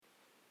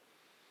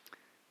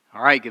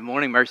All right, good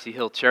morning, Mercy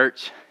Hill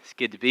Church. It's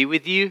good to be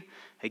with you.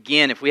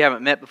 Again, if we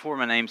haven't met before,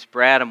 my name's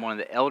Brad. I'm one of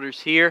the elders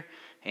here,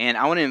 and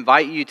I want to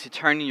invite you to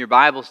turn in your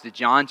Bibles to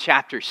John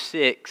chapter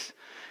 6.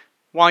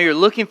 While you're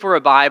looking for a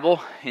Bible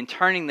and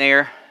turning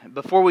there,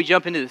 before we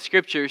jump into the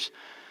Scriptures,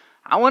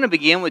 I want to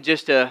begin with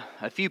just a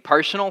few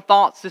personal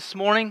thoughts this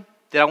morning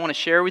that I want to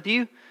share with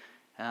you.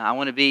 I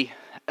want to be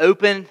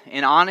open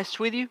and honest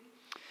with you.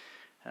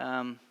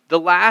 The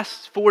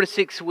last 4 to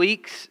 6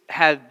 weeks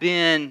have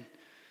been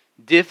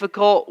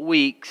difficult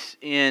weeks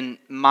in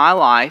my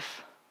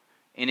life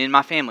and in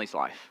my family's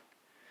life.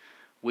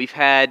 We've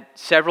had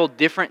several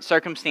different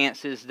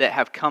circumstances that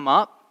have come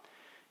up.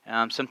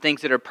 Some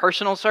things that are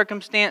personal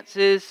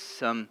circumstances,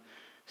 some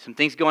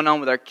things going on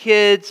with our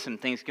kids, some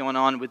things going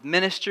on with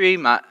ministry.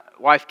 My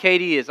wife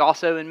Katie is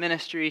also in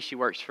ministry. She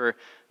works for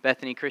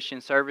Bethany Christian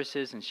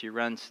Services, and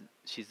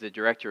she's the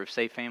director of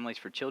Safe Families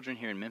for Children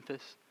here in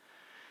Memphis.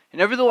 And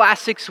over the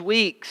last 6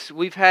 weeks,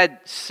 we've had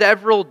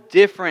several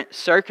different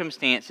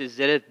circumstances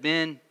that have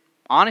been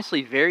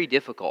honestly very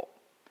difficult.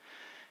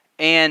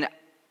 And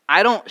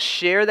I don't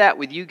share that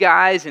with you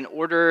guys in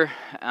order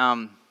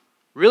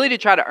really to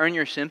try to earn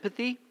your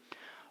sympathy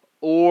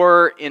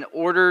or in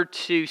order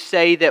to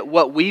say that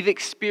what we've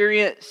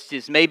experienced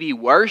is maybe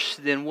worse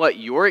than what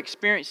you're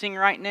experiencing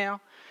right now.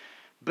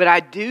 But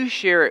I do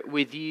share it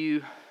with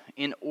you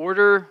in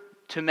order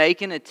to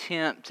make an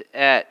attempt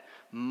at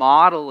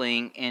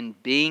modeling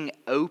and being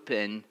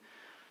open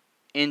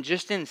and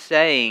just in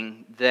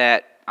saying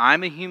that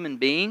I'm a human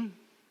being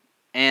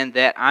and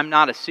that I'm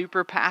not a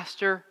super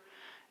pastor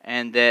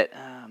and that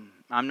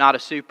I'm not a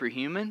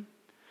superhuman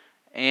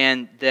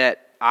and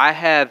that I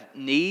have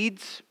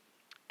needs,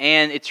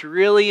 and it's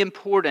really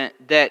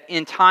important that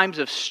in times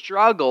of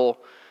struggle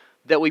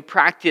that we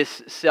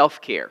practice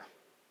self-care.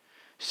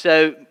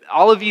 So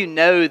all of you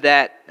know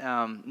that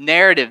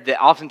narrative that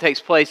often takes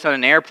place on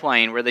an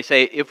airplane where they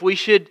say if we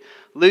should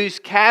lose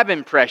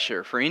cabin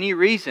pressure for any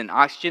reason,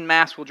 oxygen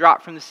masks will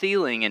drop from the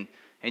ceiling.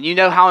 And you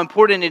know how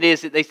important it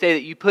is that they say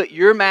that you put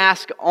your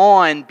mask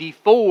on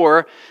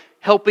before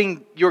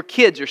helping your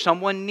kids or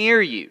someone near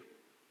you.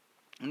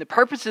 And the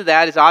purpose of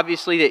that is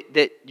obviously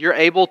that you're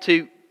able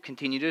to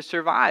continue to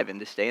survive and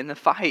to stay in the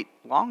fight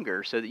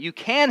longer so that you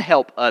can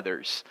help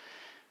others.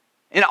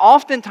 And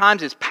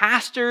oftentimes as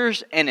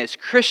pastors and as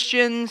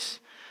Christians,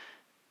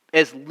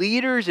 as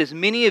leaders, as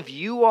many of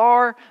you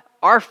are,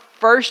 our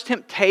first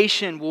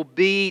temptation will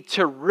be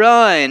to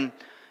run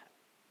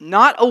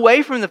not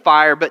away from the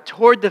fire, but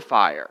toward the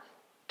fire,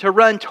 to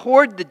run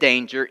toward the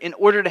danger in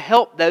order to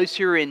help those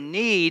who are in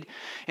need.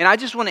 And I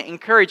just want to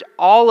encourage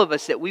all of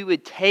us that we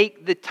would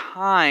take the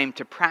time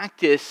to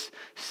practice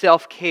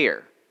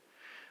self-care,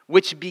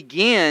 which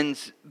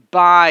begins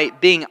by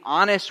being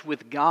honest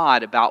with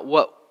God about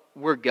what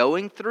we're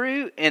going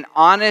through and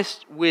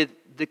honest with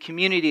the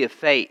community of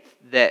faith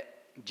that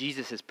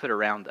Jesus has put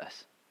around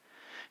us.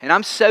 And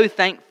I'm so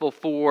thankful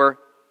for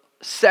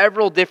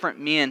several different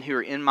men who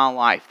are in my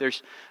life.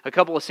 There's a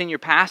couple of senior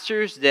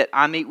pastors that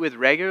I meet with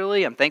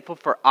regularly. I'm thankful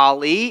for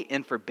Ali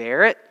and for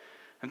Barrett.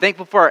 I'm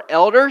thankful for our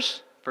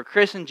elders, for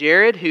Chris and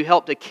Jared, who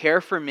helped to care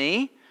for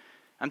me.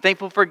 I'm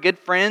thankful for good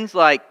friends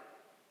like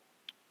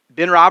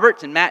Ben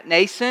Roberts and Matt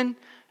Nason,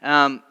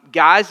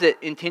 guys that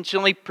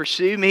intentionally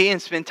pursue me and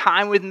spend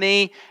time with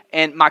me,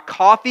 and my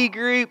coffee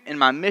group and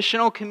my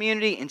missional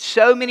community, and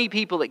so many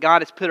people that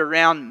God has put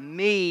around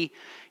me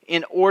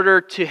in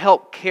order to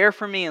help care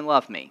for me and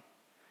love me.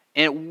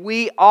 And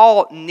we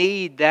all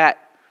need that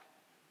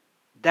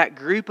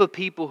group of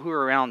people who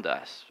are around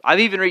us.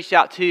 I've even reached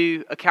out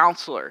to a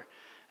counselor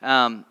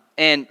and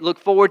look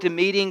forward to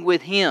meeting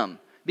with him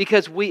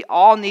because we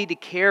all need to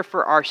care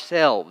for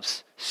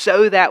ourselves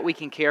so that we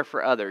can care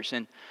for others.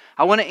 And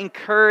I want to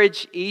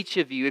encourage each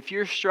of you, if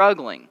you're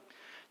struggling,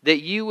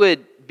 that you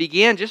would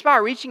begin just by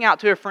reaching out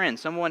to a friend,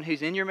 someone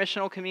who's in your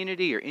missional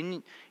community or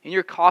in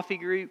your coffee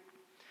group.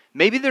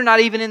 Maybe they're not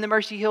even in the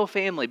Mercy Hill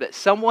family, but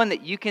someone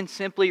that you can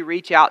simply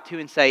reach out to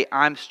and say,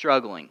 I'm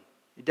struggling.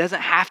 It doesn't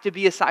have to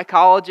be a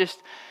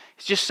psychologist.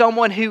 It's just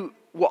someone who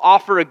will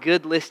offer a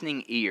good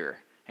listening ear.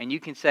 And you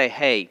can say,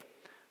 hey,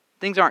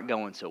 things aren't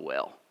going so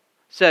well.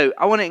 So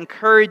I want to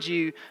encourage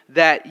you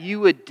that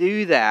you would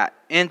do that,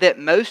 and that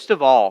most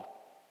of all,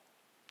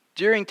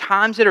 during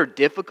times that are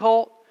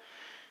difficult,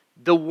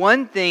 the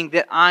one thing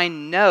that I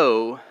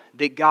know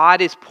that God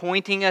is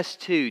pointing us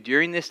to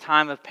during this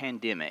time of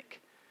pandemic,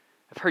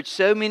 I've heard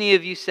so many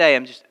of you say,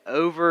 I'm just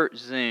over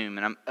Zoom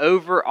and I'm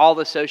over all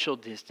the social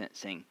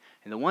distancing.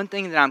 And the one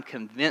thing that I'm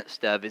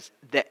convinced of is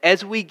that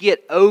as we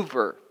get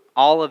over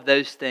all of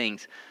those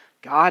things,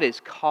 God is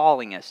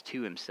calling us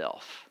to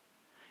Himself.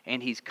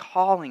 And He's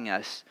calling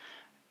us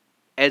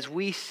as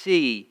we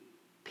see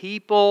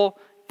people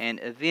and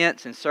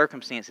events and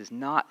circumstances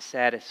not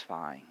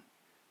satisfying,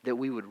 that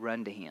we would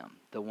run to Him,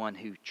 the one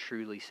who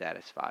truly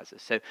satisfies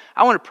us. So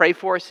I want to pray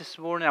for us this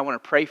morning. I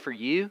want to pray for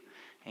you.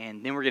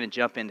 And then we're going to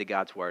jump into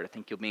God's Word. I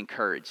think you'll be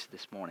encouraged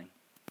this morning.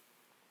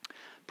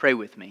 Pray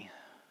with me.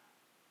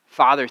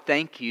 Father,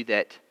 thank you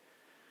that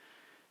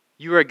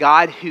you are a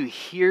God who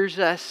hears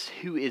us,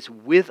 who is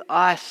with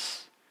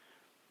us,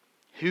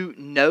 who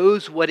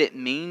knows what it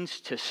means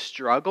to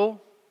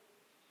struggle.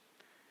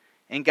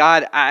 And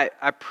God,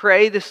 I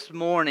pray this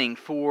morning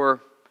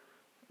for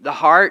the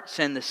hearts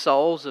and the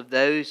souls of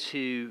those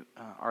who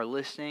are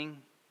listening.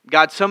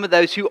 God, some of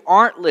those who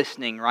aren't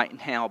listening right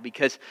now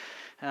because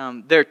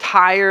they're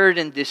tired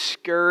and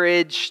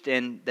discouraged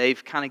and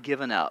they've kind of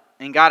given up.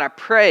 And God, I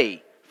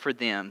pray for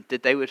them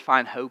that they would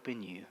find hope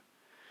in you.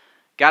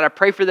 God, I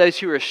pray for those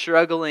who are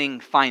struggling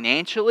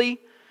financially,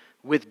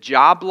 with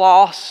job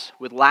loss,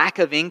 with lack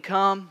of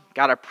income.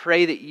 God, I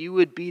pray that you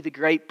would be the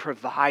great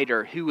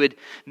provider who would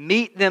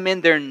meet them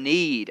in their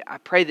need. I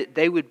pray that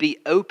they would be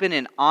open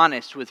and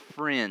honest with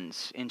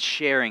friends in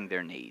sharing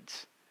their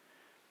needs.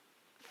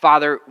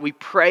 Father, we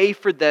pray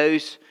for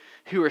those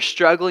who are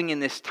struggling in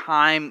this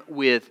time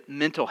with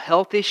mental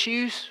health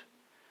issues,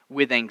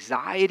 with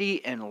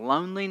anxiety and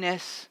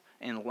loneliness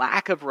and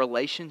lack of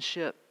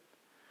relationship.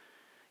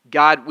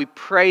 God, we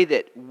pray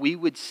that we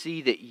would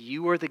see that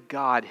you are the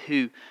God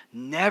who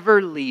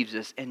never leaves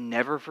us and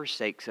never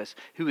forsakes us,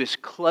 who is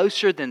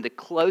closer than the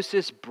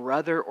closest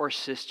brother or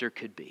sister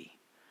could be.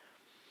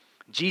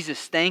 Jesus,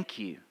 thank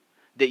you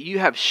that you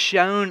have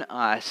shown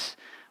us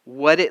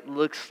what it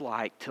looks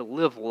like to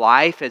live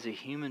life as a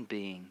human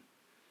being.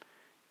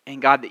 And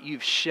God, that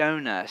you've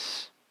shown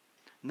us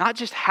not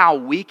just how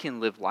we can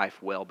live life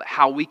well, but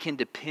how we can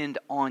depend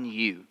on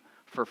you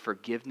for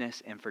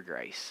forgiveness and for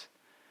grace.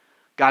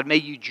 God, may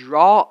you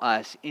draw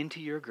us into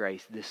your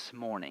grace this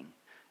morning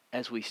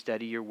as we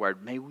study your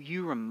word. May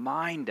you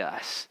remind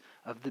us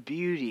of the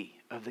beauty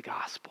of the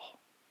gospel.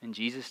 In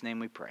Jesus' name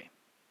we pray.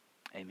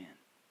 Amen.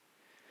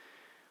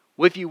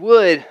 Well, if you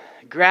would,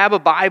 grab a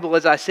Bible,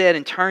 as I said,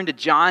 and turn to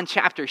John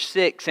chapter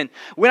 6. And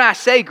when I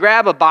say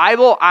grab a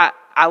Bible, I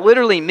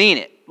literally mean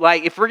it.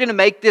 Like, if we're going to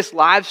make this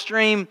live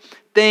stream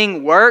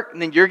thing work,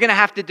 then you're going to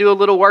have to do a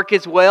little work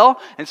as well.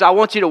 And so I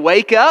want you to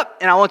wake up,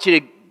 and I want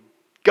you to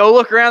go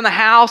look around the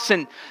house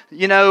and,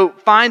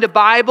 find a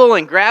Bible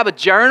and grab a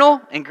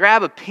journal and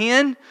grab a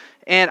pen.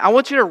 And I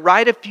want you to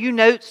write a few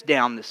notes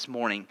down this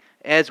morning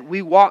as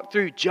we walk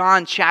through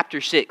John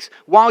chapter 6.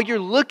 While you're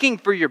looking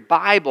for your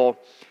Bible,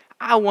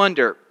 I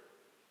wonder,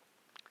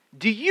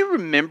 do you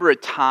remember a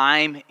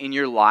time in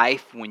your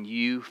life when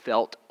you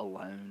felt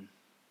alone?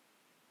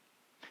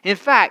 In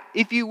fact,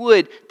 if you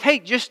would,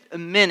 take just a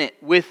minute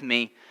with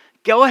me.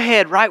 Go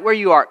ahead, right where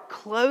you are.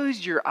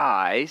 Close your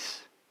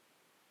eyes.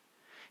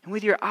 And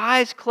with your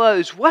eyes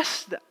closed,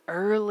 what's the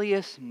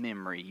earliest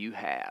memory you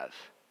have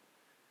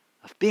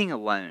of being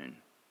alone?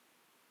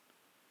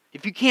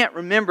 If you can't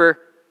remember,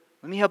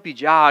 let me help you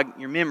jog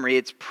your memory.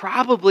 It's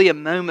probably a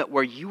moment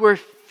where you were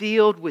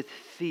filled with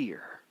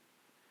fear.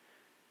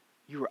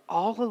 You were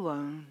all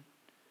alone.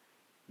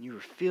 You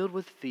were filled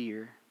with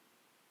fear.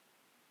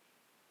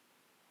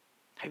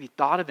 Have you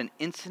thought of an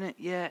incident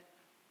yet?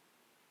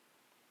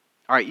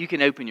 All right, you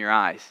can open your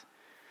eyes.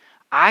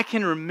 I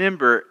can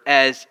remember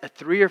as a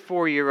 3 or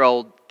 4 year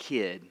old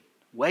kid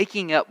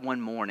waking up one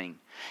morning,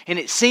 and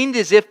it seemed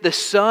as if the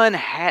sun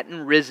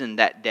hadn't risen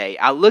that day.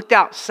 I looked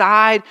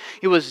outside,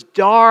 it was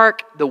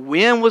dark, the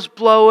wind was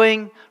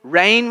blowing,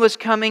 rain was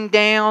coming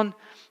down,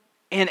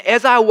 and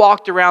as I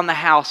walked around the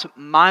house,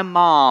 my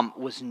mom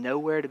was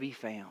nowhere to be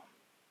found.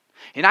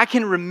 And I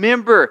can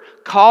remember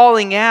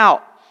calling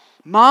out,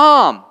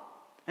 "Mom!"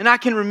 And I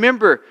can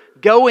remember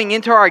going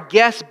into our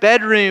guest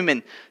bedroom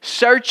and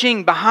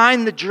searching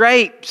behind the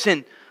drapes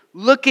and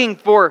looking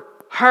for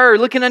her,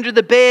 looking under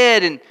the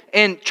bed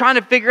and trying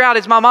to figure out,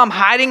 is my mom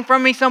hiding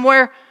from me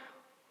somewhere?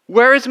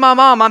 Where is my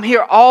mom? I'm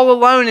here all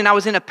alone, and I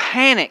was in a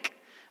panic.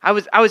 I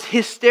was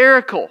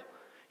hysterical.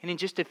 And in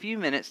just a few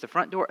minutes, the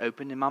front door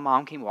opened and my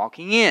mom came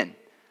walking in.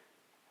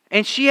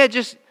 And she had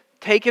just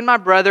taken my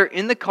brother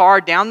in the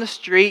car down the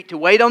street to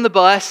wait on the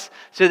bus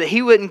so that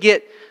he wouldn't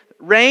get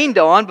rained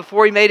on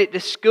before he made it to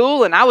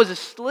school, and I was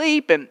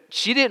asleep, and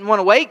she didn't want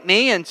to wake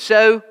me, and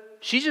so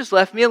she just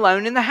left me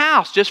alone in the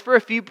house just for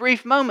a few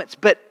brief moments.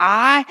 But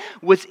I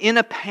was in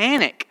a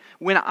panic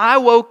when I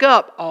woke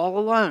up all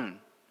alone.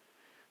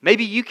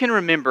 Maybe you can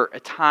remember a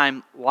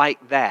time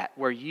like that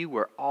where you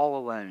were all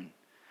alone.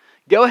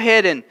 Go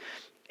ahead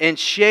and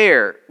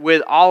share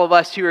with all of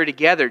us who are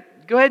together.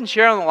 Go ahead and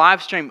share on the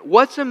live stream.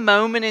 What's a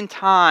moment in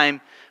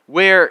time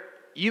where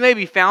you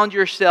maybe found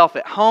yourself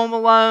at home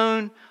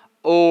alone,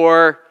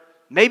 or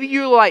maybe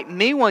you were like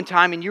me one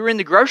time and you were in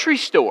the grocery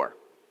store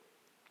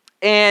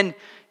and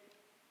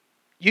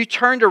you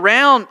turned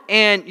around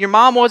and your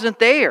mom wasn't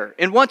there.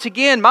 And once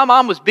again, my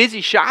mom was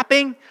busy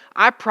shopping.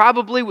 I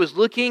probably was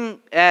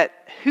looking at,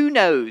 who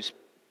knows,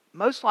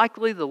 most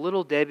likely the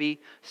Little Debbie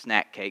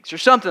snack cakes or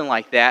something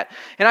like that.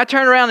 And I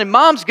turn around and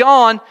mom's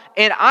gone,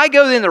 and I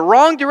go in the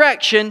wrong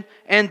direction,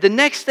 and the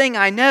next thing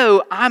I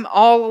know, I'm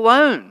all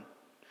alone.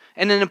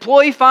 And an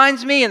employee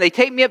finds me and they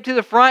take me up to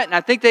the front, and I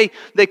think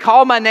they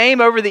call my name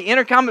over the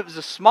intercom. It was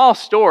a small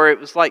store. It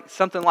was like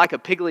something like a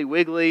Piggly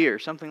Wiggly or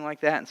something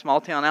like that in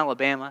small town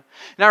Alabama.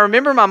 And I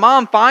remember my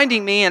mom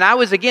finding me, and I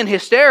was again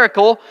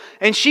hysterical,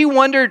 and she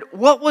wondered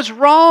what was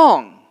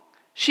wrong.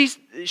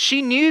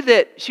 She knew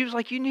that, she was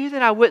like, "You knew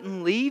that I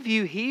wouldn't leave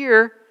you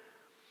here."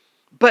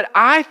 But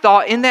I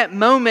thought in that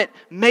moment,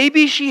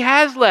 maybe she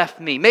has left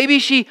me. Maybe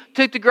she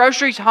took the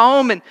groceries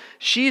home and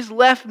she's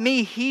left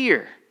me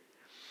here.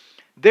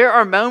 There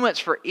are moments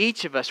for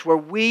each of us where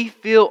we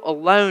feel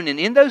alone. And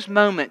in those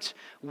moments,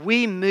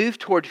 we move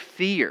toward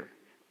fear.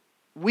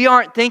 We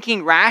aren't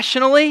thinking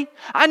rationally.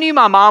 I knew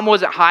my mom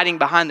wasn't hiding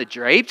behind the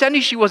drapes. I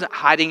knew she wasn't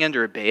hiding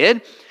under a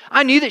bed.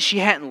 I knew that she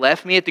hadn't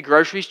left me at the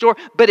grocery store.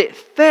 But it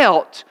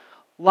felt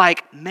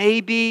like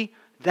maybe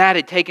that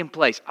had taken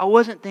place. I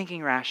wasn't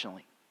thinking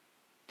rationally.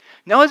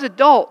 Now, as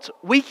adults,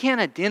 we can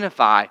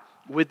identify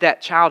with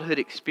that childhood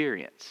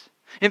experience.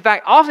 In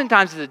fact,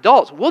 oftentimes as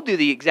adults, we'll do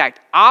the exact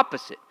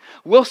opposite.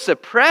 We'll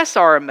suppress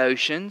our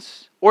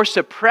emotions or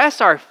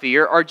suppress our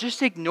fear or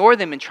just ignore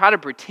them and try to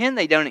pretend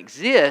they don't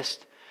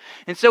exist.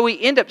 And so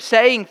we end up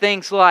saying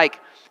things like,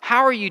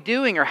 "How are you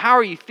doing?" or "How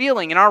are you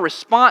feeling?" And our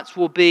response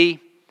will be,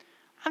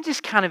 "I'm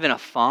just kind of in a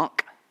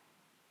funk.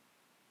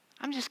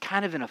 I'm just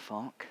kind of in a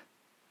funk."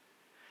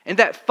 And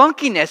that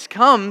funkiness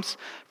comes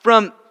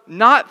from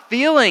not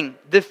feeling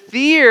the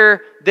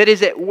fear that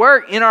is at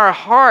work in our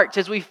hearts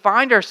as we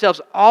find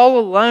ourselves all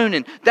alone.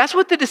 And that's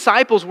what the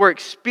disciples were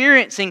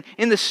experiencing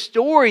in the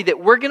story that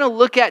we're going to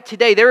look at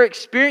today. They were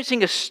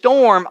experiencing a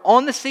storm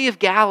on the Sea of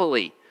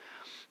Galilee.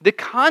 The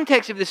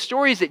context of this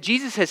story is that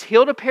Jesus has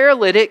healed a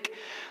paralytic,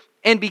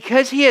 and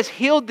because he has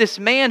healed this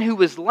man who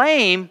was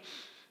lame,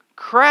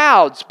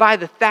 crowds by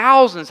the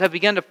thousands have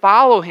begun to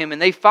follow him, and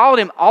they followed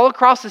him all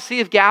across the Sea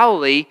of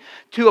Galilee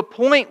to a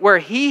point where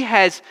he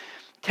has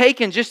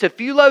taken just a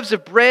few loaves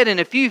of bread and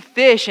a few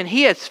fish, and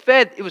he has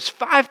fed, it was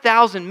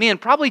 5,000 men,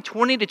 probably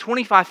 20 to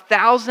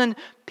 25,000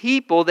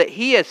 people that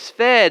he has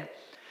fed.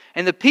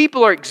 And the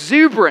people are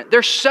exuberant.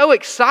 They're so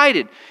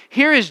excited.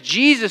 Here is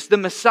Jesus, the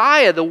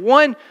Messiah, the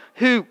one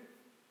who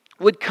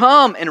would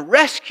come and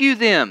rescue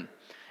them.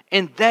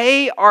 And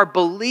they are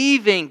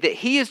believing that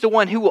he is the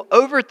one who will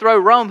overthrow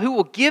Rome, who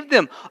will give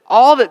them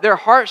all that their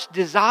hearts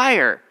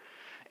desire.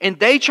 And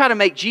they try to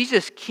make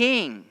Jesus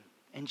king.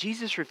 And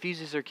Jesus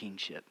refuses their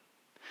kingship,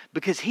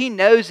 because he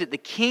knows that the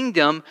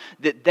kingdom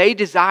that they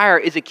desire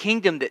is a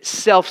kingdom that's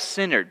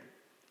self-centered.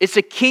 It's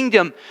a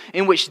kingdom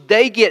in which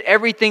they get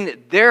everything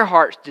that their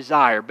hearts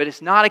desire, but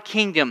it's not a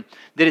kingdom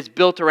that is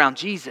built around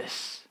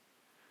Jesus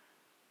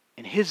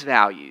and his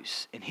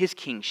values and his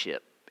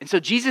kingship. And so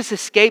Jesus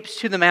escapes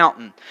to the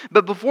mountain.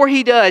 But before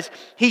he does,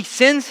 he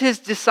sends his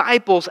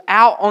disciples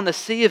out on the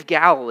Sea of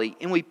Galilee.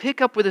 And we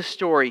pick up with a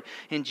story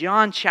in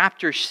John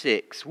chapter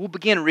 6. We'll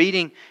begin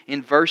reading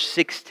in verse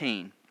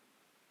 16.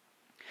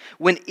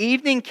 When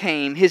evening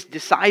came, his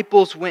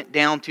disciples went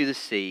down to the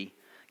sea,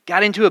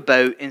 got into a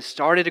boat, and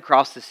started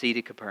across the sea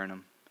to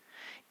Capernaum.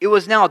 It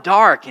was now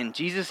dark, and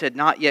Jesus had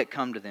not yet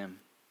come to them.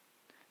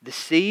 The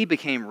sea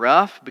became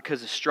rough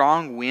because a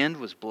strong wind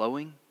was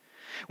blowing.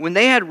 When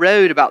they had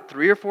rowed about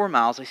 3 or 4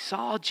 miles, they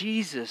saw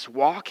Jesus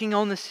walking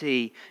on the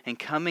sea and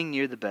coming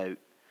near the boat,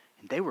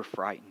 and they were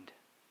frightened.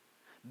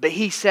 But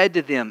he said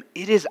to them,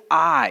 "It is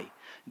I.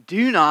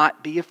 Do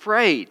not be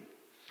afraid."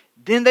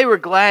 Then they were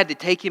glad to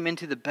take him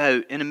into the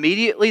boat, and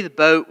immediately the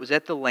boat was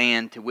at the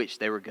land to which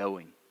they were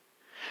going.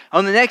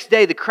 On the next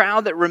day, the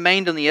crowd that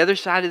remained on the other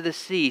side of the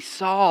sea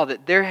saw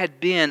that there had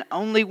been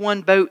only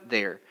one boat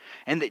there,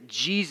 and that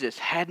Jesus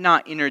had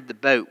not entered the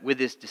boat with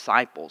his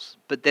disciples,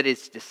 but that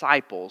his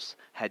disciples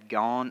had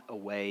gone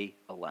away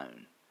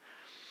alone.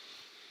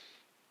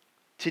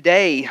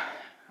 Today,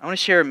 I want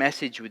to share a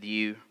message with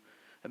you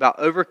about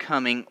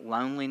overcoming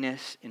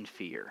loneliness and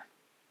fear.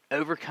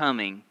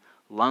 Overcoming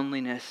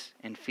loneliness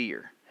and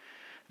fear.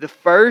 The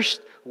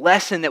first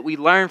lesson that we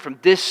learn from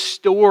this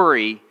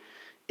story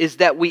is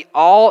that we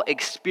all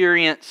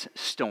experience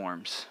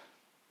storms.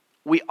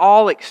 We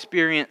all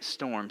experience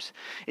storms.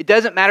 It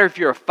doesn't matter if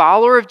you're a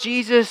follower of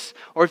Jesus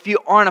or if you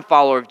aren't a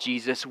follower of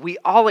Jesus. We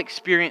all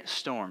experience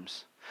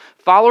storms.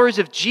 Followers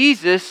of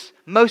Jesus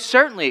most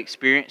certainly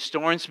experience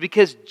storms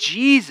because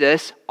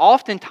Jesus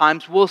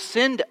oftentimes will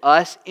send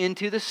us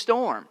into the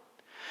storm.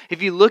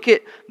 If you look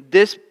at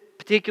this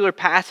particular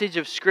passage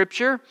of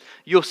Scripture,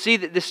 you'll see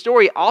that this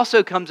story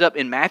also comes up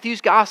in Matthew's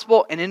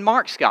Gospel and in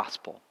Mark's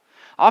Gospel.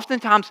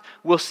 Oftentimes,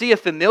 we'll see a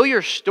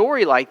familiar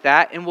story like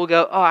that and we'll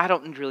go, "Oh, I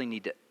don't really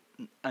need to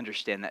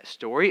understand that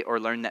story or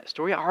learn that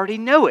story. I already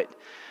know it."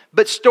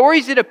 But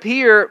stories that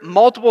appear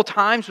multiple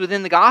times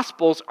within the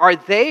Gospels are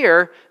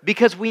there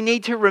because we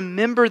need to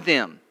remember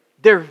them.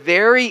 They're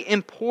very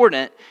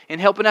important in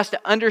helping us to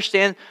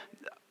understand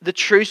the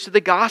truths of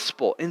the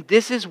Gospel. And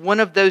this is one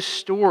of those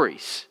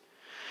stories.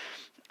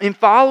 In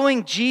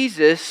following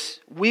Jesus,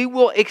 we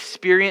will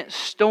experience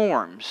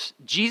storms.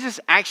 Jesus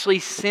actually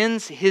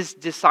sends his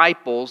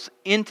disciples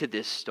into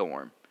this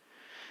storm.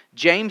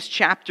 James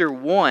chapter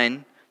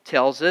 1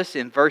 tells us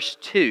in verse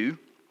 2,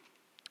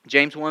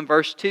 James 1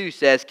 verse 2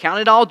 says, "Count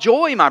it all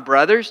joy, my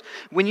brothers,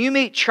 when you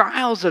meet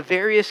trials of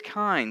various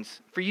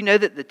kinds, for you know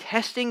that the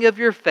testing of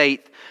your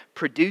faith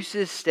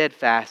produces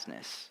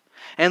steadfastness.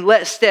 And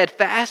let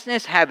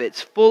steadfastness have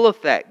its full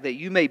effect, that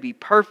you may be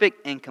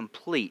perfect and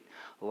complete,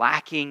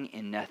 lacking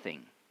in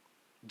nothing."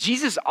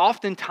 Jesus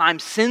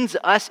oftentimes sends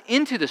us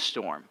into the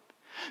storm.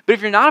 But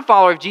if you're not a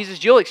follower of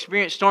Jesus, you'll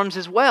experience storms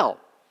as well.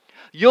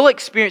 You'll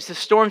experience the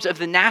storms of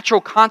the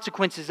natural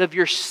consequences of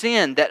your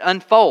sin that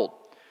unfold.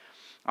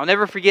 I'll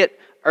never forget,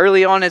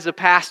 early on as a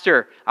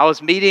pastor, I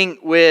was meeting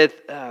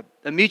with a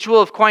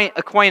mutual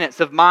acquaintance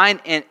of mine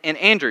and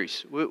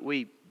Andrew's.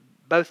 We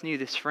both knew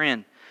this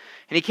friend.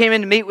 And he came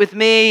in to meet with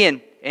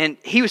me, and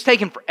he was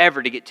taking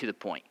forever to get to the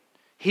point.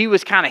 He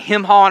was kind of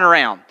hem-hawing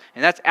around.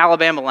 And that's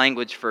Alabama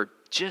language for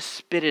just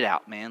spit it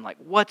out, man. Like,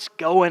 what's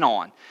going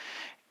on?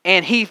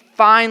 And he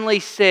finally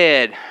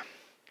said,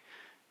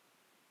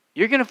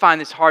 "You're going to find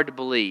this hard to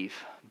believe,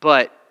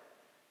 but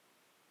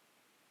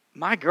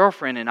my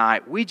girlfriend and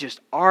I, we just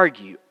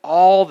argue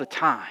all the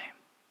time."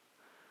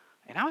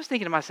 And I was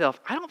thinking to myself,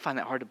 I don't find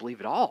that hard to believe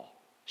at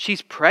all.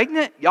 She's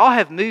pregnant, y'all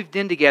have moved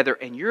in together,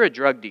 and you're a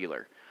drug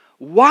dealer.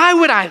 Why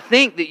would I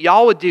think that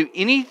y'all would do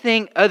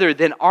anything other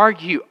than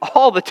argue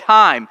all the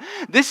time?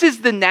 This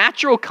is the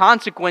natural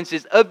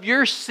consequences of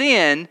your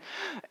sin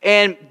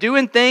and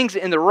doing things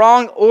in the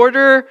wrong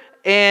order.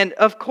 And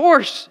of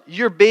course,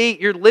 you're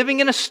living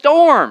in a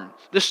storm.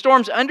 The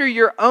storm's under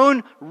your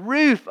own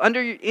roof,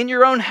 in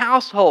your own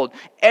household.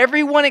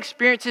 Everyone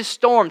experiences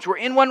storms. We're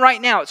in one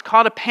right now. It's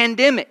called a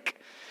pandemic.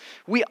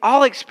 We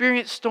all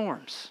experience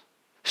storms.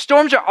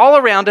 Storms are all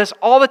around us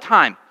all the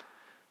time.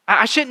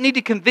 I shouldn't need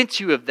to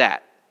convince you of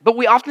that. But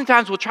we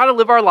oftentimes will try to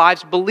live our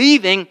lives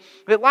believing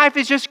that life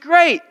is just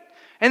great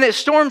and that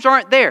storms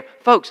aren't there.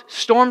 Folks,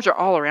 storms are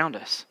all around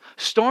us.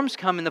 Storms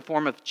come in the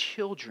form of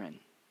children.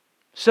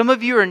 Some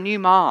of you are new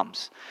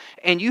moms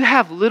and you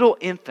have little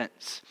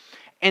infants.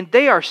 And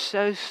they are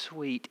so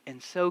sweet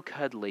and so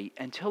cuddly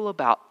until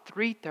about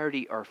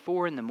 3:30 or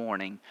 4 in the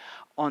morning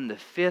on the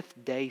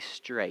 5th day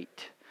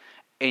straight.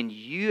 And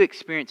you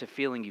experience a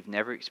feeling you've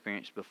never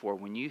experienced before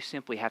when you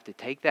simply have to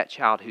take that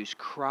child who's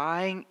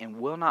crying and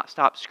will not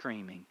stop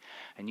screaming,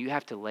 and you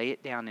have to lay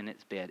it down in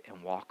its bed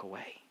and walk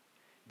away.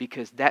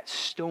 Because that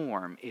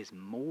storm is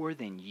more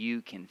than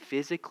you can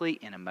physically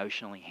and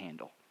emotionally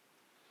handle.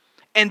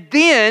 And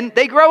then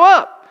they grow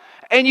up.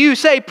 And you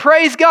say,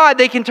 praise God,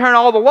 they can turn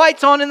all the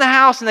lights on in the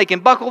house and they can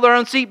buckle their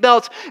own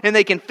seatbelts and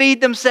they can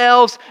feed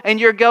themselves. And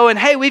you're going,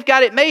 hey, we've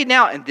got it made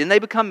now. And then they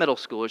become middle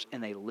schoolers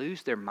and they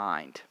lose their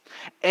mind.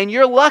 And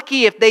you're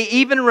lucky if they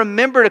even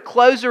remember to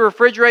close the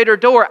refrigerator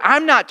door.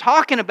 I'm not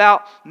talking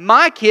about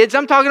my kids.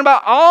 I'm talking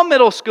about all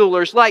middle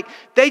schoolers. Like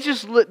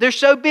they're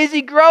so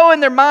busy growing,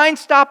 their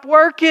minds stop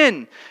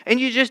working. And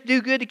you just do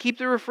good to keep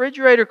the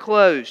refrigerator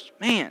closed.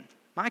 Man.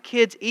 My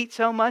kids eat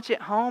so much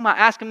at home. I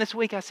asked them this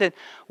week, I said,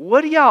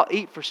 what do y'all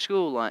eat for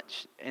school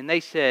lunch? And they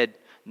said,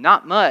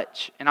 not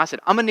much. And I said,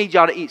 I'm going to need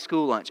y'all to eat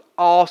school lunch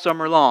all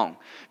summer long.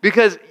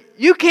 Because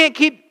you can't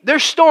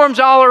there's storms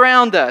all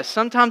around us.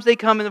 Sometimes they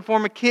come in the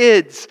form of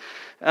kids.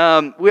 We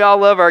all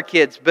love our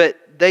kids, but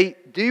they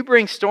do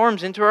bring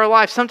storms into our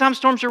life. Sometimes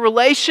storms are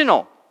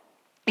relational.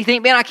 You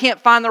think, man, I can't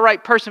find the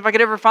right person if I could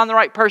ever find the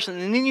right person.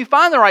 And then you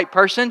find the right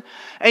person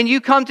and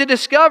you come to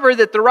discover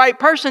that the right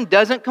person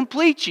doesn't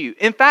complete you.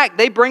 In fact,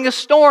 they bring a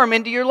storm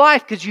into your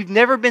life because you've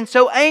never been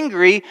so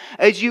angry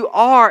as you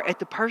are at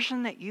the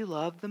person that you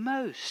love the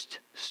most.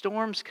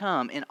 Storms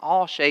come in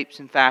all shapes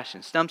and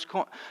fashions.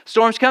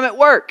 Storms come at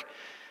work.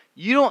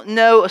 You don't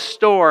know a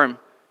storm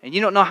and you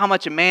don't know how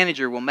much a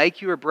manager will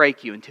make you or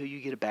break you until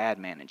you get a bad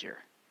manager.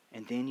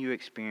 And then you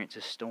experience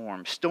a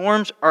storm.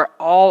 Storms are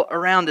all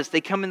around us.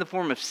 They come in the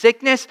form of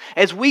sickness.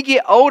 As we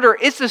get older,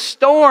 it's a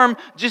storm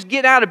just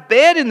getting out of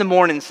bed in the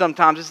morning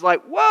sometimes. It's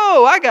like,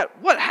 whoa,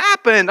 what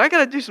happened? I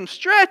got to do some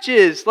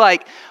stretches.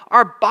 Like,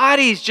 our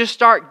bodies just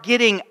start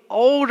getting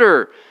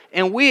older.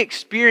 And we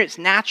experience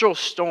natural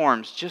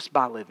storms just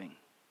by living.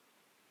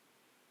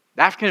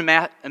 The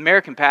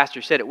African-American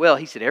pastor said it well.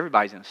 He said,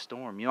 everybody's in a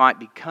storm. You might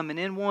be coming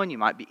in one, you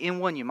might be in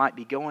one, you might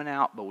be going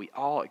out, but we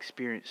all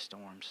experience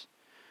storms.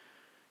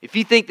 If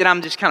you think that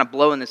I'm just kind of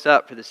blowing this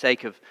up for the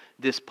sake of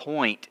this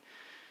point,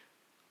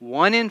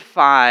 1 in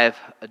 5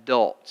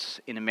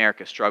 adults in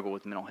America struggle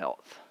with mental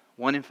health.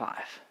 1 in 5.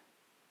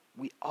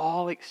 We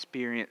all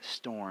experience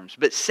storms.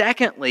 But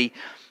secondly,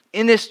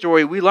 in this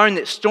story, we learn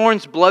that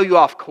storms blow you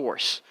off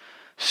course.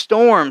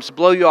 Storms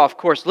blow you off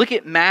course. Look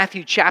at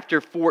Matthew chapter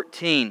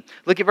 14.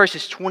 Look at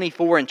verses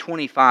 24 and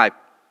 25.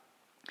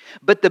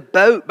 But the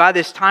boat by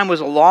this time was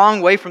a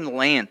long way from the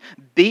land,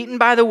 beaten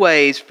by the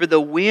waves, for the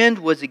wind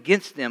was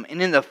against them.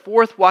 And in the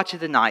 4th watch of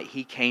the night,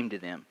 he came to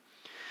them.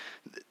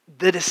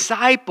 The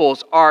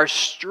disciples are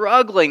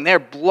struggling. They're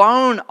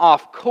blown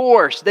off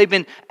course. They've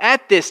been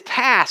at this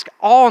task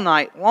all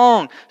night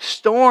long.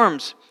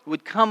 Storms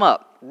would come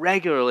up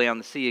regularly on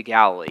the Sea of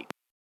Galilee.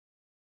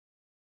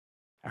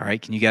 All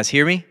right, can you guys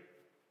hear me?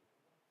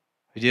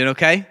 We doing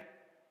okay?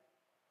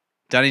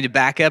 Do I need to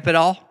back up at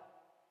all?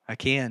 I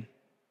can.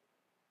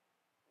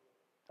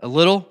 A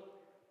little?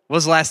 What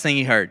was the last thing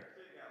you heard?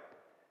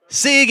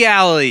 Sea of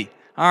Galilee.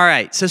 All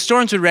right, so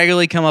storms would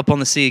regularly come up on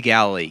the Sea of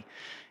Galilee.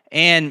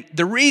 And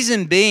the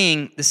reason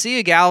being, the Sea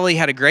of Galilee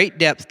had a great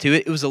depth to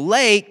it. It was a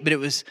lake, but it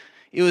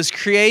was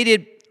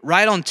created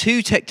right on 2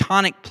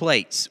 tectonic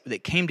plates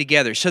that came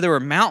together. So there were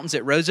mountains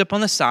that rose up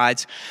on the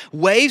sides.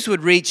 Waves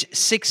would reach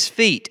 6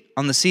 feet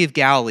on the Sea of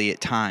Galilee at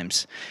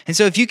times. And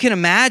so if you can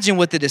imagine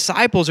what the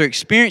disciples are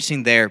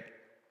experiencing there,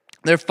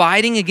 They're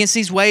fighting against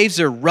these waves.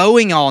 They're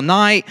rowing all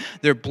night.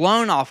 They're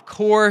blown off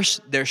course.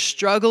 They're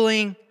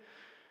struggling.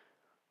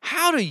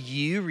 How do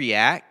you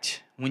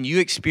react when you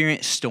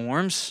experience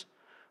storms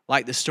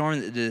like the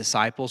storm that the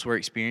disciples were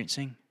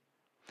experiencing?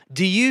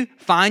 Do you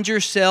find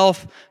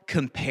yourself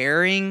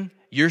comparing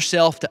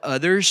yourself to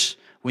others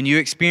when you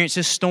experience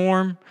a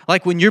storm?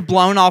 Like when you're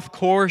blown off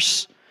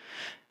course,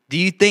 do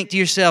you think to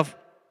yourself,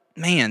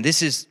 man,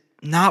 this is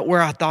not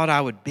where I thought I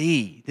would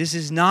be. This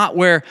is not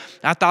where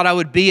I thought I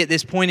would be at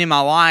this point in my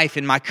life,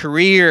 in my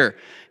career,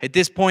 at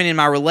this point in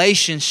my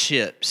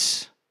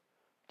relationships.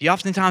 Do you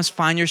oftentimes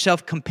find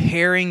yourself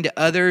comparing to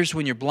others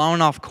when you're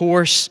blown off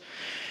course?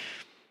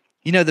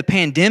 You know, the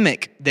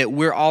pandemic that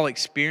we're all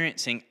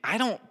experiencing, I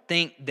don't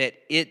think that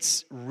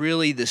it's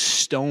really the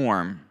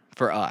storm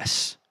for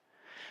us.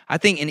 I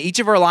think in each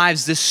of our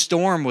lives, this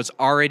storm was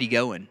already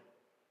going.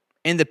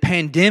 And the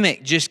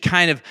pandemic just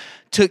kind of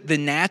took the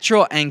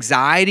natural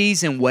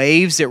anxieties and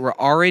waves that were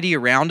already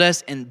around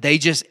us, and they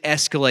just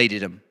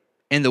escalated them.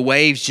 And the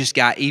waves just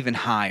got even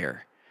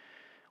higher.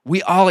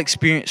 We all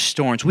experience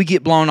storms. We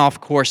get blown off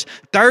course.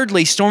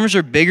 Thirdly, storms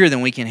are bigger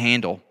than we can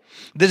handle.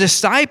 The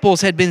disciples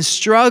had been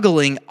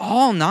struggling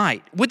all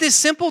night with this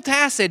simple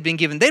task they'd been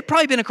given. They'd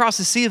probably been across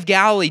the Sea of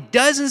Galilee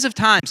dozens of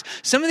times.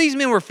 Some of these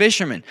men were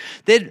fishermen.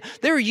 They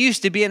were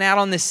used to being out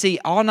on the sea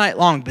all night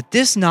long. But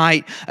this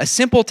night, a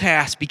simple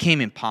task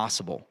became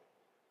impossible.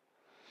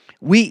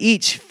 We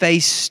each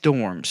face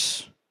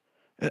storms.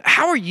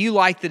 How are you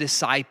like the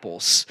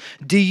disciples?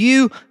 Do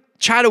you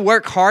try to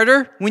work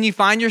harder when you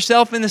find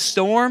yourself in the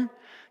storm?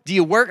 Do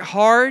you work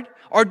hard?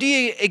 Or do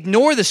you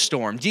ignore the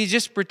storm? Do you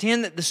just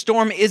pretend that the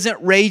storm isn't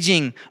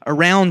raging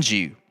around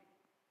you?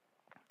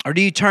 Or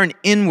do you turn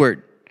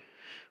inward?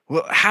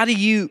 Well, how do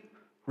you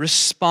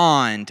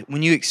respond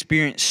when you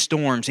experience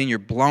storms and you're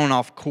blown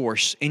off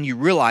course and you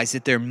realize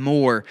that they're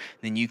more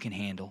than you can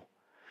handle?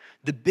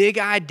 The big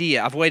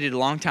idea, I've waited a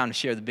long time to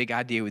share the big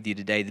idea with you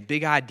today. The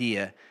big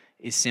idea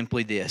is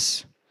simply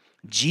this: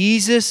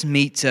 Jesus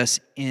meets us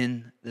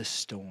in the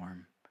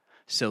storm,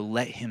 so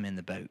let him in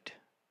the boat.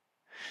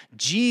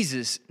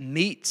 Jesus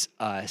meets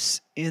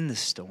us in the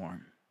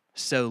storm,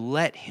 so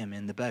let him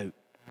in the boat.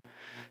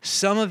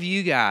 Some of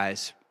you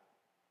guys,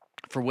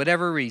 for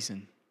whatever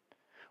reason,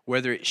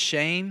 whether it's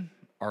shame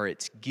or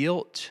it's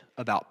guilt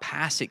about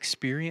past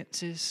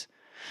experiences,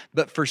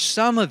 but for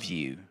some of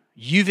you,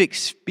 you've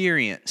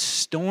experienced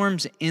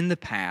storms in the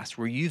past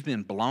where you've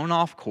been blown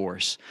off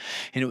course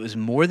and it was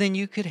more than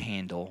you could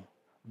handle,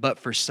 but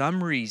for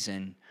some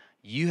reason,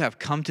 you have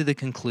come to the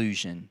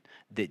conclusion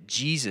that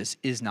Jesus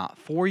is not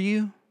for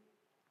you,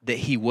 that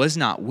he was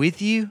not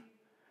with you,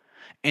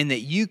 and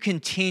that you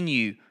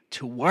continue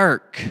to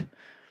work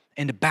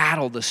and to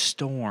battle the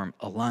storm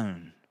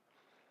alone.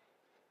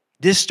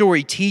 This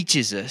story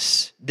teaches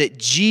us that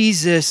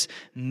Jesus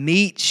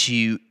meets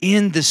you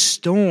in the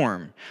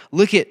storm.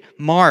 Look at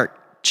Mark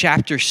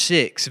chapter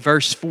 6,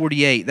 verse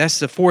 48. That's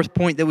the fourth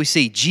point that we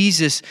see.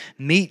 Jesus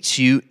meets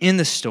you in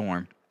the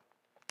storm.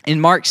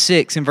 In Mark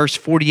 6 and verse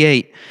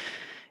 48,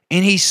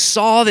 and he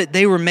saw that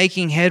they were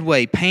making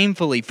headway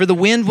painfully, for the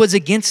wind was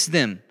against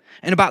them.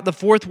 And about the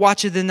fourth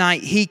watch of the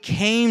night, he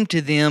came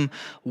to them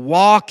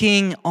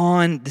walking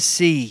on the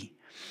sea.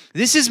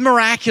 This is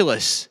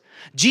miraculous.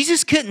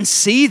 Jesus couldn't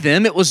see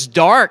them. It was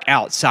dark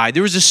outside.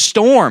 There was a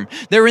storm.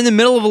 They were in the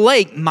middle of a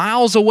lake,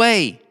 miles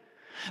away.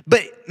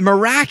 But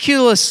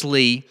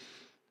miraculously,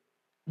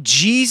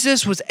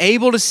 Jesus was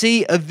able to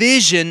see a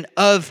vision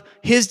of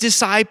his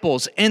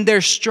disciples and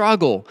their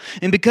struggle.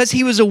 And because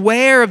he was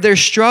aware of their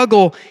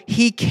struggle,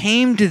 he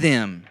came to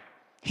them.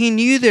 He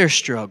knew their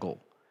struggle.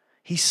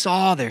 He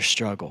saw their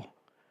struggle.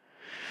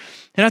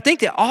 And I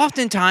think that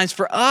oftentimes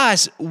for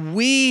us,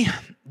 we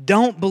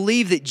don't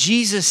believe that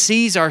Jesus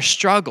sees our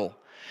struggle.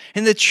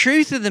 And the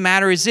truth of the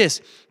matter is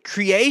this: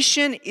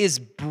 creation is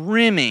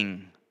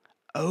brimming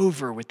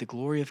over with the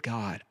glory of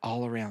God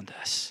all around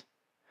us.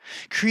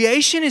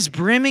 Creation is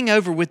brimming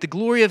over with the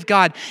glory of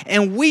God,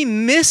 and we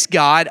miss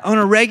God on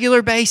a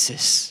regular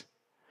basis.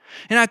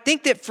 And I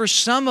think that for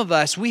some of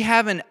us, we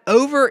have an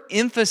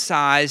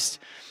overemphasized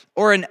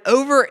or an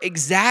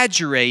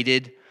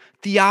over-exaggerated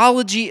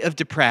theology of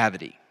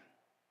depravity,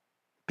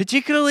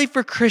 particularly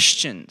for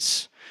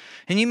Christians.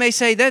 And you may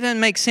say, that doesn't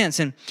make sense.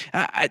 And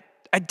I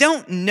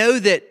don't know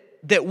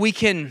that we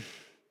can,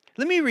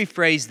 let me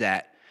rephrase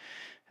that.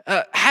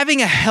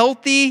 Having a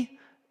healthy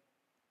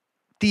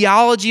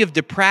theology of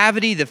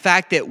depravity, the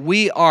fact that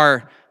we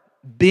are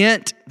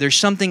bent, there's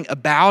something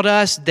about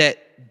us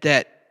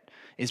that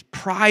is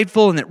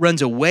prideful and that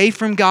runs away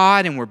from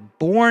God, and we're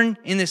born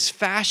in this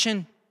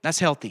fashion, that's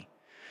healthy.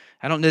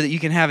 I don't know that you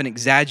can have an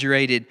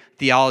exaggerated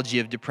theology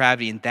of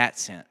depravity in that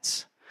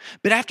sense.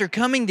 But after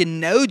coming to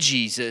know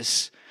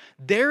Jesus,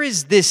 there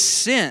is this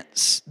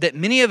sense that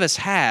many of us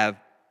have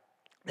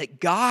that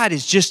God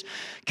is just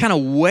kind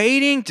of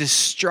waiting to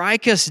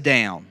strike us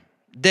down,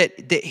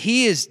 that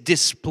he is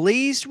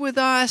displeased with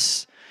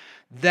us,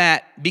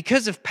 that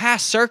because of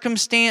past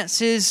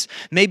circumstances,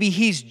 maybe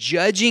He's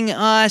judging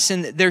us,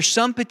 and there's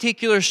some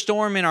particular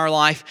storm in our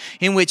life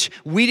in which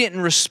we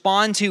didn't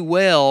respond to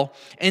well.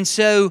 And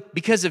so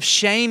because of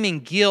shame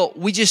and guilt,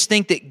 we just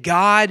think that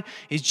God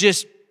is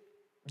just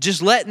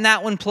letting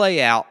that one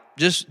play out,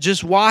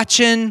 just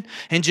watching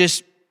and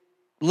just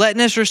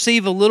letting us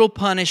receive a little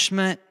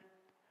punishment.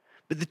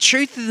 But the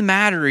truth of the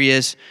matter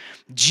is,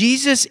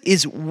 Jesus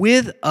is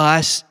with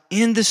us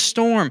in the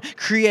storm.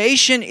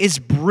 Creation is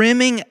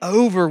brimming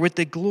over with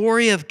the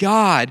glory of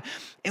God,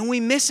 and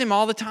we miss Him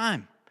all the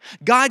time.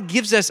 God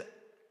gives us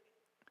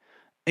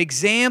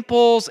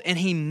examples, and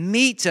He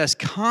meets us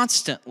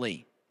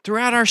constantly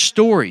throughout our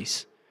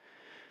stories.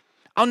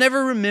 I'll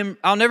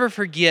never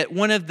forget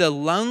one of the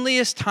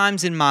loneliest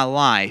times in my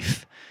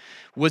life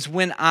was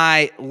when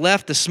I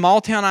left the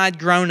small town I'd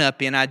grown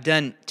up in. I'd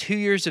done 2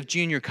 years of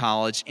junior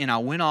college, and I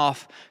went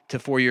off to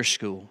 4-year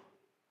school.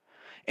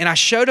 And I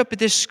showed up at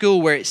this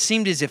school where it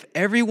seemed as if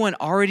everyone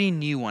already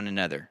knew one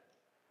another.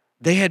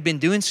 They had been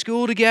doing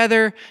school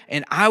together,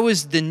 and I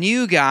was the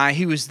new guy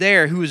who was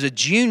there, who was a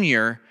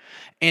junior,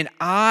 and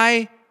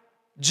I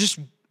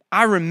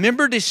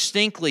remember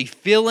distinctly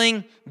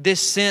feeling this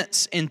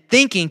sense and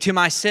thinking to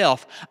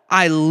myself,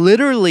 I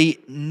literally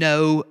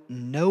know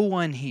no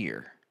one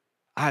here.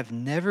 I've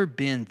never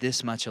been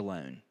this much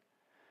alone.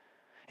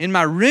 And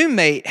my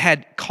roommate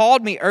had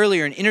called me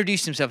earlier and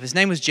introduced himself. His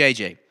name was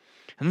JJ.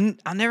 And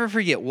I'll never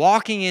forget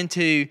walking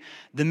into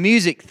the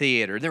music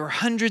theater. There were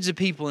hundreds of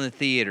people in the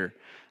theater.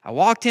 I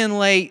walked in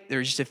late. There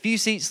were just a few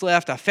seats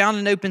left. I found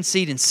an open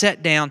seat and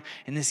sat down.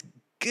 And this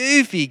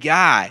goofy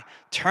guy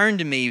turned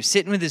to me. He was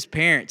sitting with his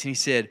parents, and he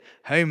said,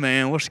 "Hey,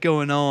 man, what's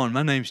going on?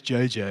 My name's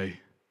JJ."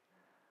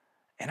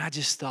 And I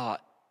just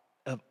thought,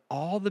 of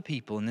all the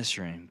people in this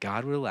room,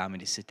 God would allow me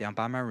to sit down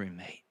by my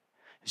roommate.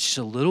 It's just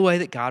a little way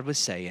that God was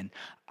saying,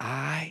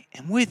 I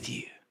am with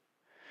you.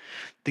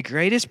 The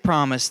greatest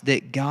promise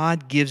that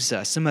God gives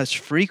us, the most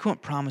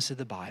frequent promise of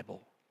the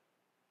Bible,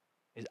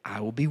 is I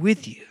will be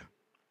with you.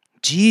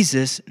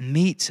 Jesus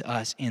meets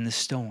us in the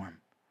storm.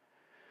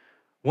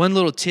 One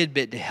little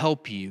tidbit to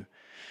help you.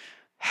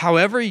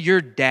 However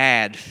your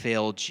dad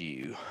failed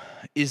you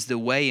is the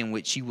way in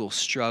which you will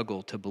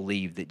struggle to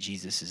believe that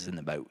Jesus is in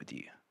the boat with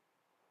you.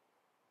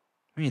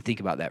 I mean, think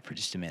about that for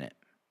just a minute.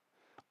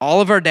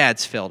 All of our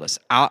dads failed us.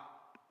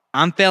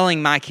 I'm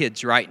failing my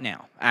kids right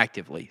now,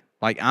 actively.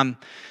 Like I'm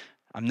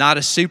not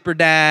a super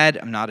dad.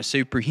 I'm not a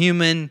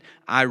superhuman.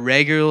 I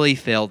regularly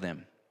fail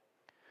them.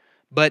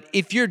 But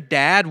if your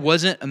dad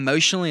wasn't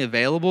emotionally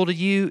available to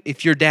you,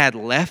 if your dad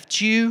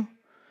left you,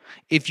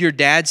 if your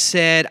dad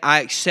said,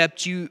 I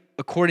accept you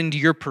according to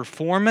your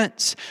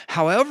performance,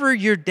 however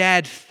your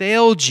dad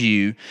failed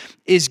you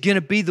is going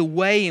to be the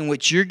way in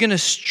which you're going to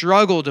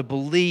struggle to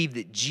believe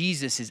that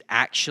Jesus is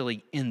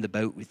actually in the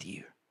boat with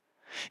you.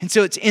 And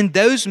so it's in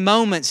those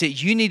moments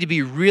that you need to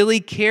be really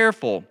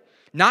careful,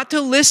 not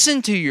to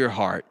listen to your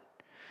heart,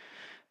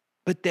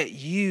 but that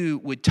you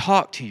would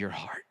talk to your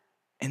heart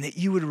and that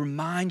you would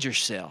remind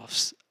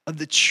yourselves of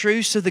the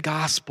truths of the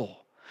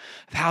gospel,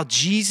 of how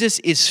Jesus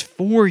is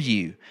for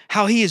you,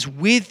 how He is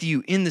with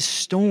you in the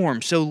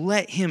storm, so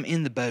let Him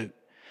in the boat.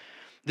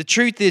 The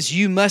truth is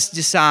you must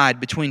decide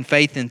between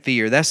faith and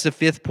fear. That's the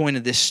fifth point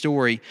of this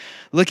story.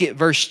 Look at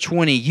verse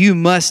 20. You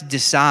must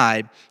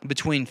decide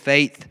between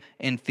faith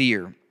and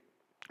fear.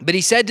 But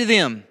He said to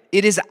them,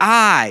 it is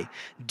I,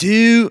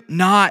 do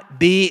not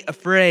be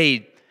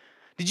afraid.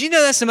 Did you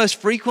know that's the most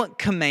frequent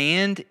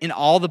command in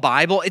all the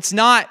Bible? It's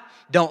not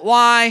don't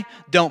lie,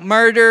 don't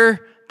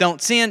murder,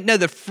 don't sin. No,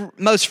 the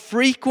most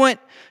frequent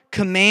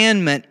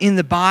commandment in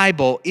the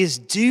Bible is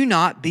do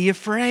not be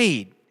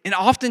afraid. And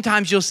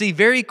oftentimes you'll see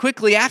very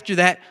quickly after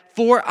that,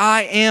 for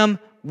I am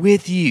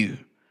with you.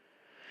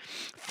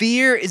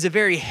 Fear is a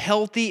very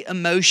healthy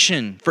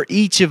emotion for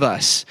each of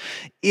us.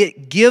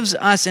 It gives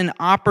us an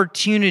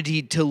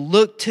opportunity to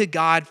look to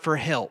God for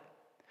help.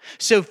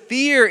 So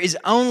fear is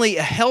only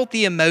a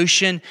healthy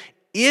emotion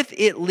if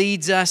it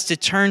leads us to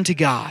turn to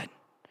God.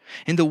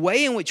 And the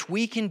way in which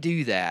we can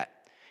do that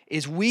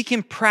is we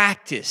can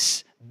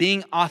practice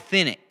being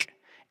authentic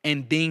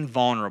and being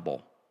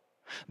vulnerable,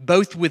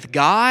 both with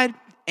God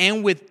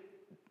and with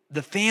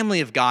the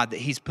family of God that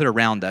He's put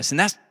around us. And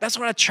that's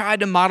what I tried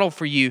to model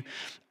for you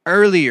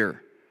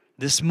earlier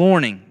this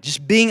morning.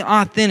 Just being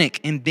authentic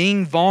and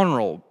being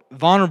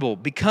vulnerable,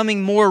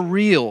 becoming more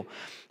real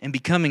and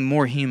becoming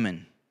more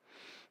human.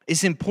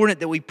 It's important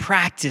that we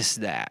practice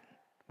that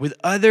with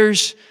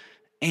others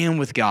and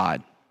with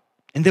God.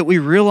 And that we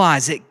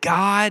realize that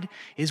God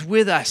is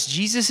with us.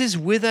 Jesus is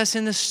with us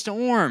in the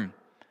storm.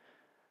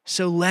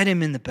 So let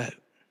Him in the boat.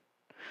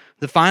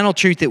 The final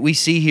truth that we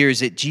see here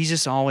is that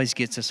Jesus always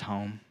gets us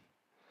home.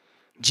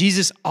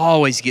 Jesus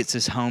always gets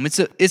us home.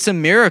 It's a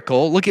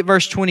miracle. Look at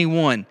verse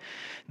 21.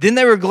 Then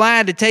they were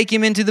glad to take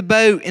Him into the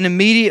boat, and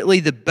immediately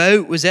the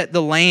boat was at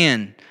the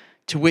land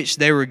to which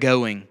they were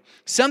going.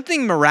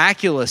 Something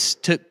miraculous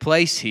took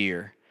place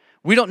here.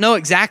 We don't know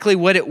exactly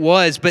what it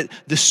was, but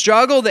the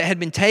struggle that had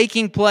been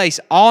taking place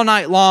all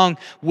night long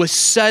was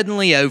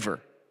suddenly over.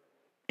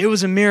 It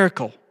was a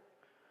miracle.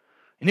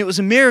 And it was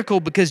a miracle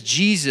because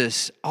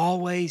Jesus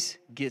always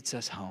gets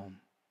us home.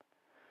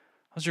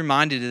 I was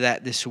reminded of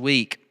that this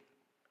week.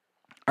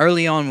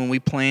 Early on when we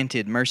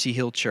planted Mercy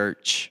Hill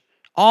Church,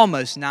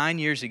 almost 9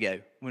 years ago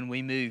when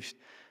we moved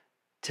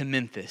to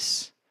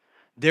Memphis,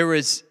 there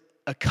was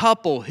a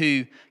couple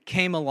who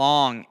came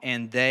along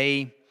and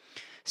they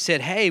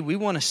said, hey, we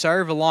want to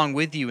serve along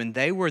with you. And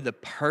they were the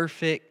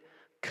perfect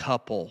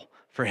couple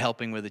for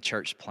helping with a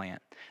church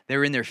plant. They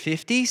were in their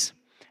 50s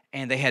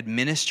and they had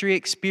ministry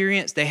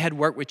experience. They had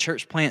worked with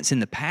church plants in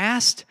the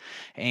past.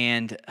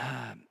 And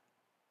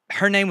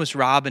her name was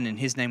Robin and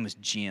his name was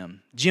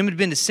Jim. Jim had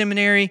been to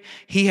seminary.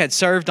 He had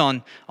served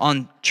on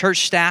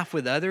church staff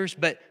with others.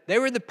 But they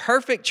were the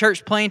perfect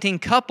church planting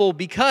couple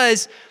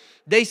because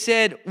they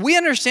said, we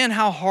understand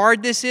how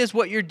hard this is,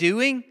 what you're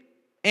doing,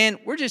 and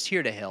we're just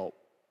here to help.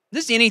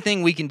 This is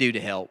anything we can do to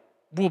help.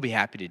 We'll be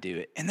happy to do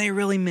it. And they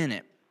really meant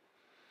it.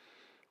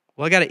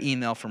 Well, I got an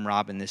email from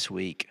Robin this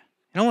week,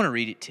 and I want to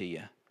read it to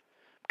you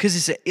because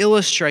it's an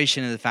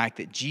illustration of the fact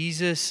that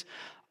Jesus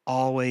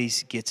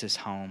always gets us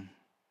home.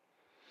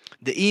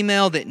 The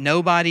email that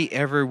nobody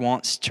ever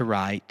wants to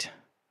write.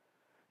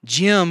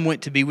 Jim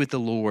went to be with the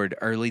Lord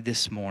early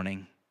this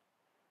morning.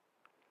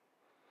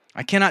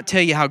 I cannot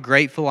tell you how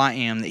grateful I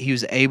am that he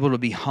was able to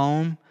be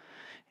home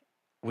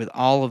with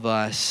all of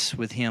us,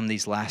 with him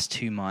these last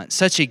 2 months.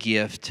 Such a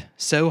gift,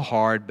 so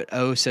hard, but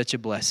oh, such a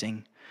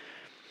blessing.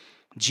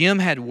 Jim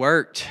had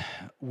worked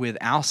with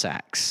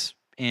Alsax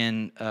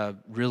in a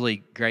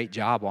really great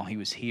job while he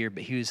was here,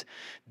 but he was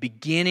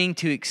beginning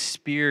to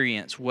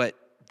experience what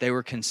they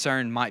were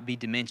concerned might be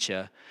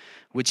dementia,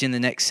 which in the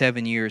next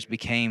 7 years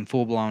became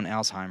full-blown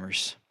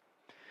Alzheimer's.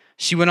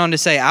 She went on to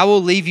say, I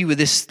will leave you with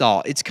this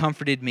thought. It's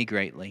comforted me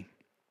greatly.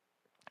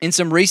 In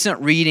some recent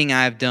reading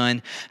I have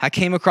done, I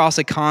came across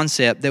a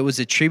concept that was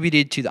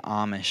attributed to the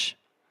Amish.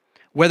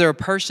 Whether a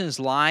person's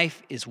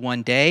life is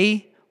 1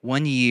 day,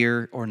 1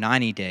 year, or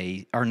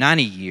 90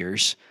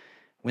 years,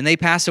 when they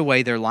pass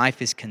away, their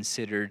life is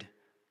considered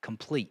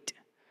complete.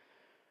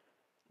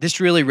 This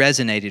really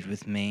resonated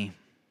with me.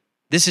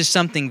 This is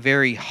something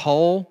very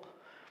whole.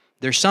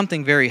 There's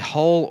something very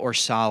whole or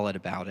solid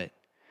about it.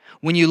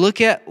 When you look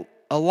at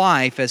a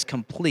life as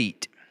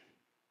complete,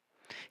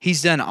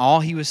 he's done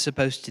all he was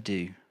supposed to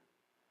do.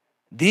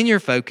 Then your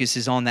focus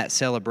is on that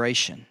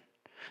celebration,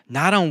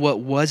 not on what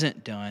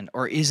wasn't done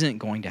or isn't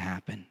going to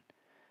happen.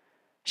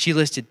 She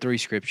listed 3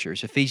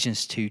 scriptures,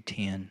 Ephesians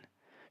 2:10.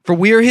 For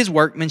we are his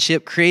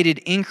workmanship, created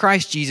in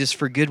Christ Jesus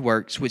for good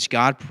works, which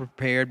God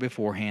prepared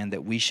beforehand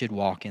that we should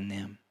walk in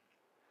them.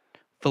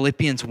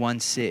 Philippians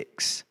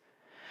 1:6.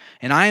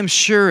 And I am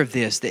sure of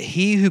this, that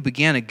he who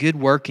began a good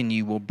work in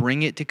you will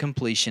bring it to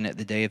completion at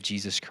the day of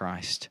Jesus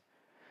Christ.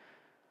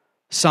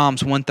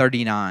 Psalms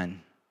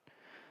 139,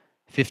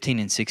 15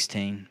 and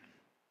 16.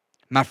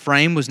 My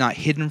frame was not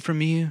hidden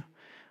from you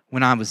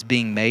when I was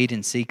being made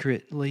in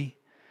secret,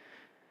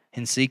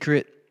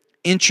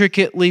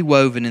 intricately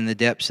woven in the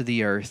depths of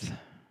the earth.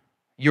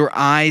 Your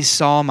eyes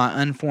saw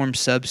my unformed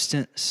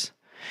substance.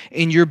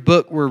 In your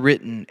book were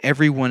written,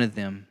 every one of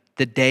them,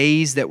 the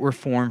days that were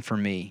formed for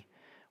me,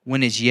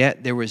 when as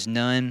yet there was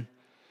none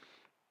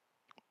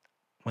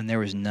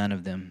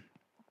of them.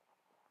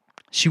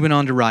 She went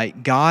on to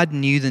write, God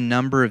knew the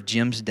number of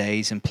Jim's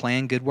days and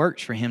planned good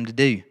works for him to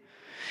do.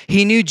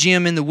 He knew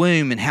Jim in the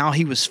womb and how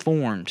he was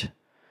formed.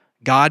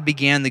 God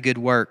began the good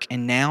work,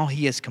 and now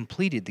he has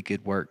completed the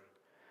good work.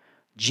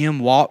 Jim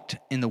walked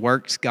in the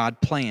works God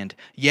planned.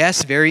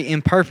 Yes, very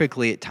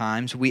imperfectly at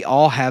times. We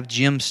all have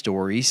Jim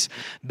stories,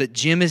 but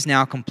Jim is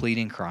now complete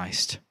in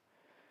Christ.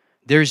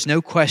 There's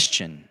no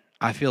question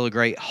I feel a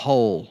great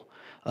hole,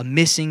 a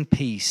missing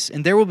piece.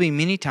 And there will be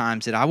many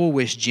times that I will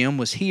wish Jim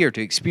was here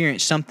to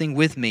experience something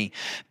with me.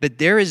 But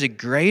there is a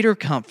greater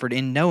comfort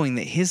in knowing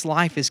that his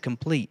life is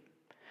complete,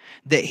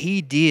 that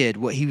he did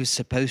what he was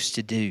supposed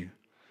to do.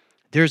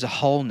 There's a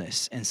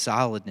wholeness and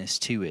solidness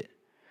to it.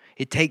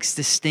 It takes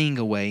the sting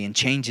away and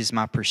changes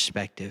my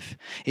perspective.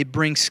 It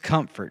brings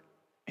comfort,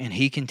 and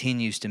he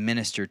continues to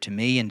minister to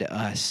me and to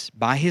us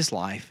by his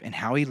life and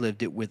how he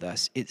lived it with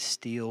us. It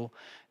still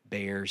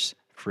bears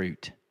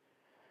fruit.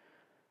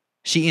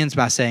 She ends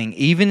by saying,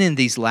 even in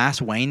these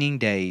last waning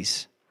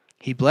days,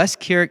 he blessed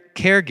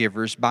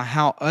caregivers by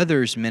how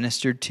others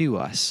ministered to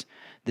us,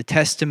 the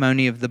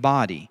testimony of the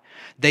body.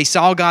 They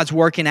saw God's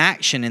work in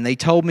action, and they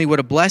told me what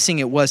a blessing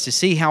it was to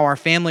see how our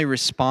family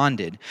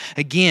responded.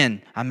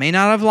 Again, I may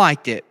not have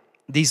liked it.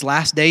 These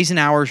last days and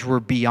hours were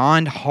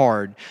beyond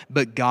hard,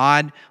 but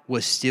God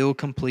was still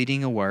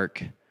completing a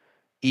work,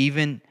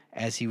 even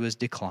as he was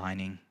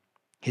declining.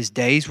 His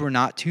days were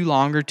not too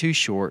long or too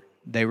short.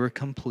 They were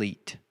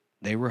complete.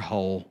 They were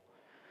whole.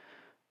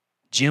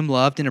 Jim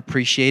loved and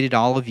appreciated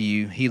all of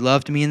you. He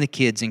loved me and the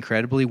kids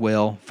incredibly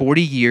well.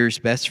 40 years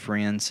best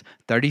friends,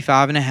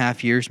 35 and a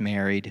half years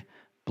married,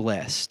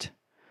 blessed.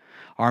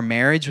 Our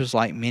marriage was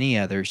like many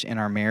others, and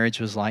our marriage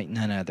was like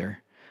none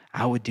other.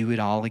 I would do it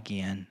all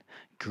again.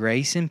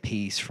 Grace and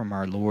peace from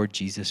our Lord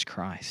Jesus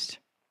Christ.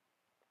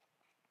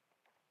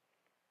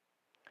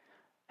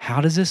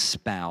 How does a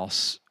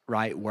spouse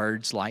write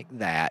words like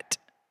that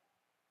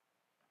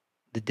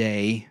the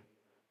day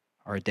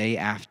or a day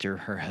after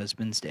her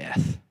husband's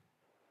death.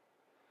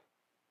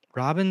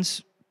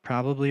 Robin's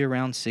probably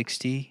around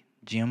 60.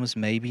 Jim was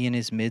maybe in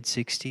his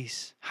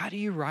mid-60s. How do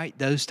you write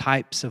those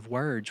types of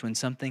words when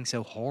something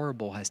so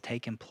horrible has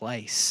taken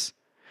place?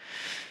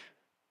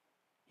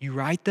 You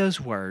write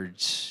those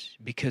words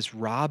because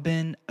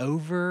Robin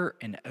over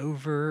and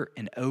over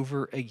and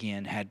over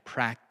again had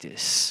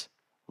practice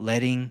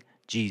letting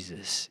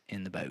Jesus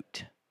in the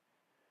boat.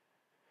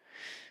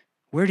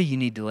 Where do you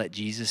need to let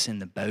Jesus in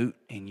the boat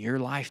in your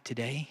life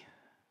today?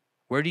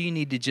 Where do you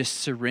need to just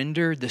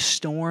surrender the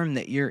storm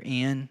that you're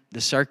in,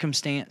 the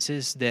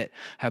circumstances that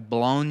have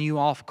blown you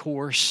off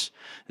course,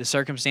 the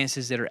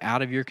circumstances that are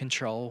out of your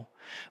control?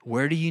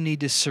 Where do you need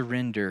to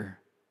surrender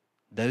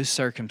those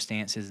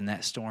circumstances and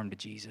that storm to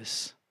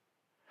Jesus?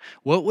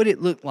 What would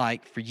it look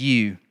like for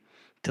you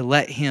to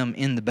let Him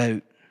in the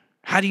boat?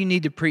 How do you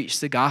need to preach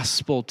the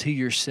gospel to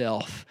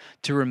yourself,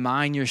 to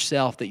remind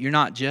yourself that you're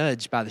not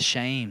judged by the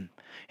shame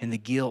and the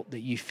guilt that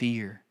you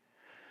fear,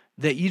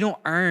 that you don't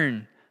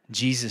earn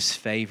Jesus'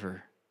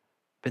 favor,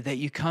 but that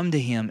you come to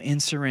Him in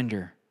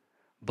surrender,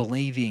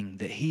 believing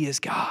that He is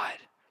God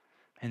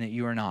and that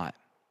you are not?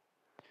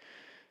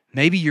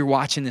 Maybe you're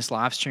watching this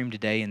live stream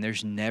today and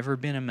there's never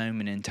been a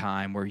moment in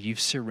time where you've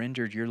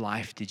surrendered your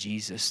life to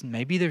Jesus.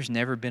 Maybe there's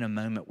never been a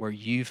moment where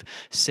you've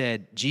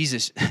said,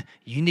 Jesus,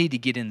 you need to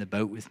get in the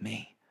boat with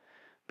me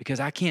because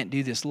I can't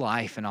do this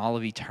life and all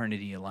of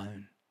eternity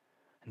alone.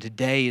 And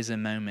today is a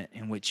moment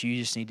in which you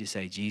just need to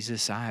say,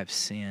 Jesus, I have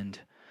sinned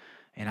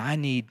and I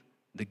need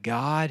the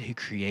God who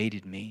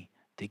created me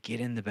to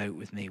get in the boat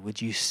with me.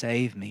 Would you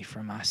save me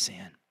from my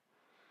sin?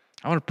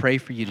 I want to pray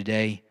for you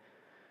today.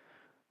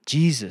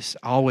 Jesus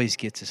always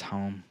gets us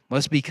home.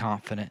 Let's be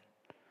confident.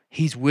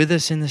 He's with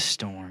us in the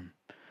storm.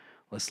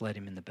 Let's let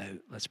Him in the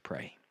boat. Let's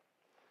pray.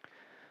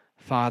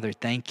 Father,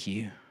 thank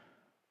you.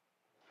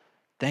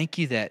 Thank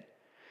you that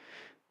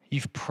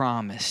You've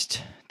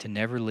promised to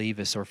never leave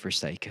us or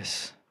forsake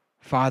us.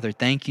 Father,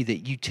 thank you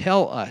that You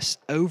tell us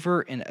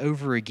over and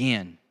over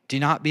again, do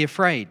not be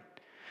afraid.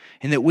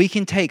 And that we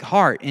can take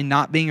heart in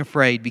not being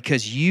afraid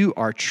because You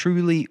are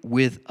truly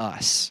with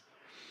us.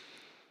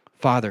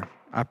 Father,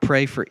 I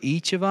pray for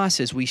each of us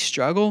as we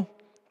struggle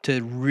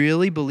to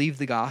really believe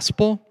the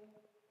gospel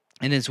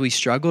and as we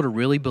struggle to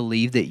really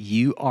believe that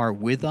You are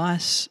with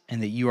us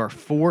and that You are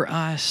for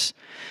us.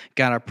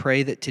 God, I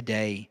pray that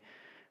today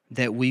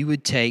that we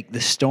would take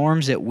the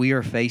storms that we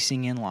are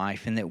facing in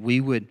life and that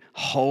we would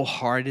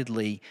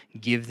wholeheartedly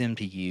give them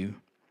to You.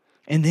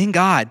 And then,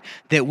 God,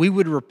 that we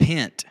would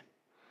repent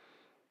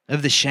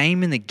of the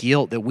shame and the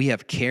guilt that we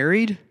have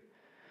carried,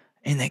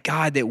 and that,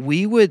 God, that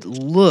we would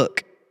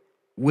look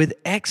with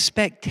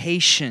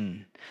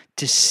expectation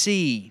to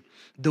see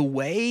the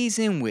ways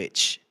in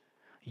which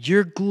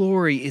Your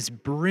glory is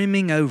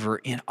brimming over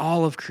in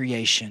all of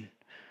creation,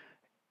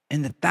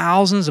 and the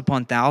thousands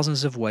upon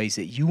thousands of ways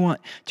that You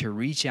want to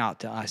reach out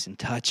to us and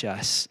touch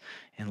us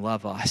and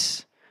love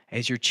us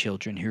as Your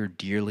children who are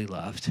dearly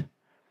loved.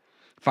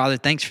 Father,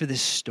 thanks for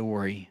this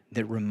story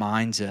that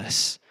reminds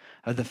us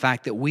of the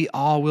fact that we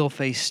all will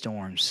face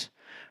storms,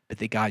 but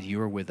that, God,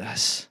 You are with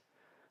us.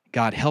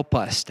 God, help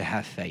us to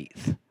have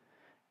faith.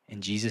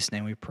 In Jesus'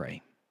 name we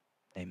pray.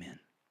 Amen.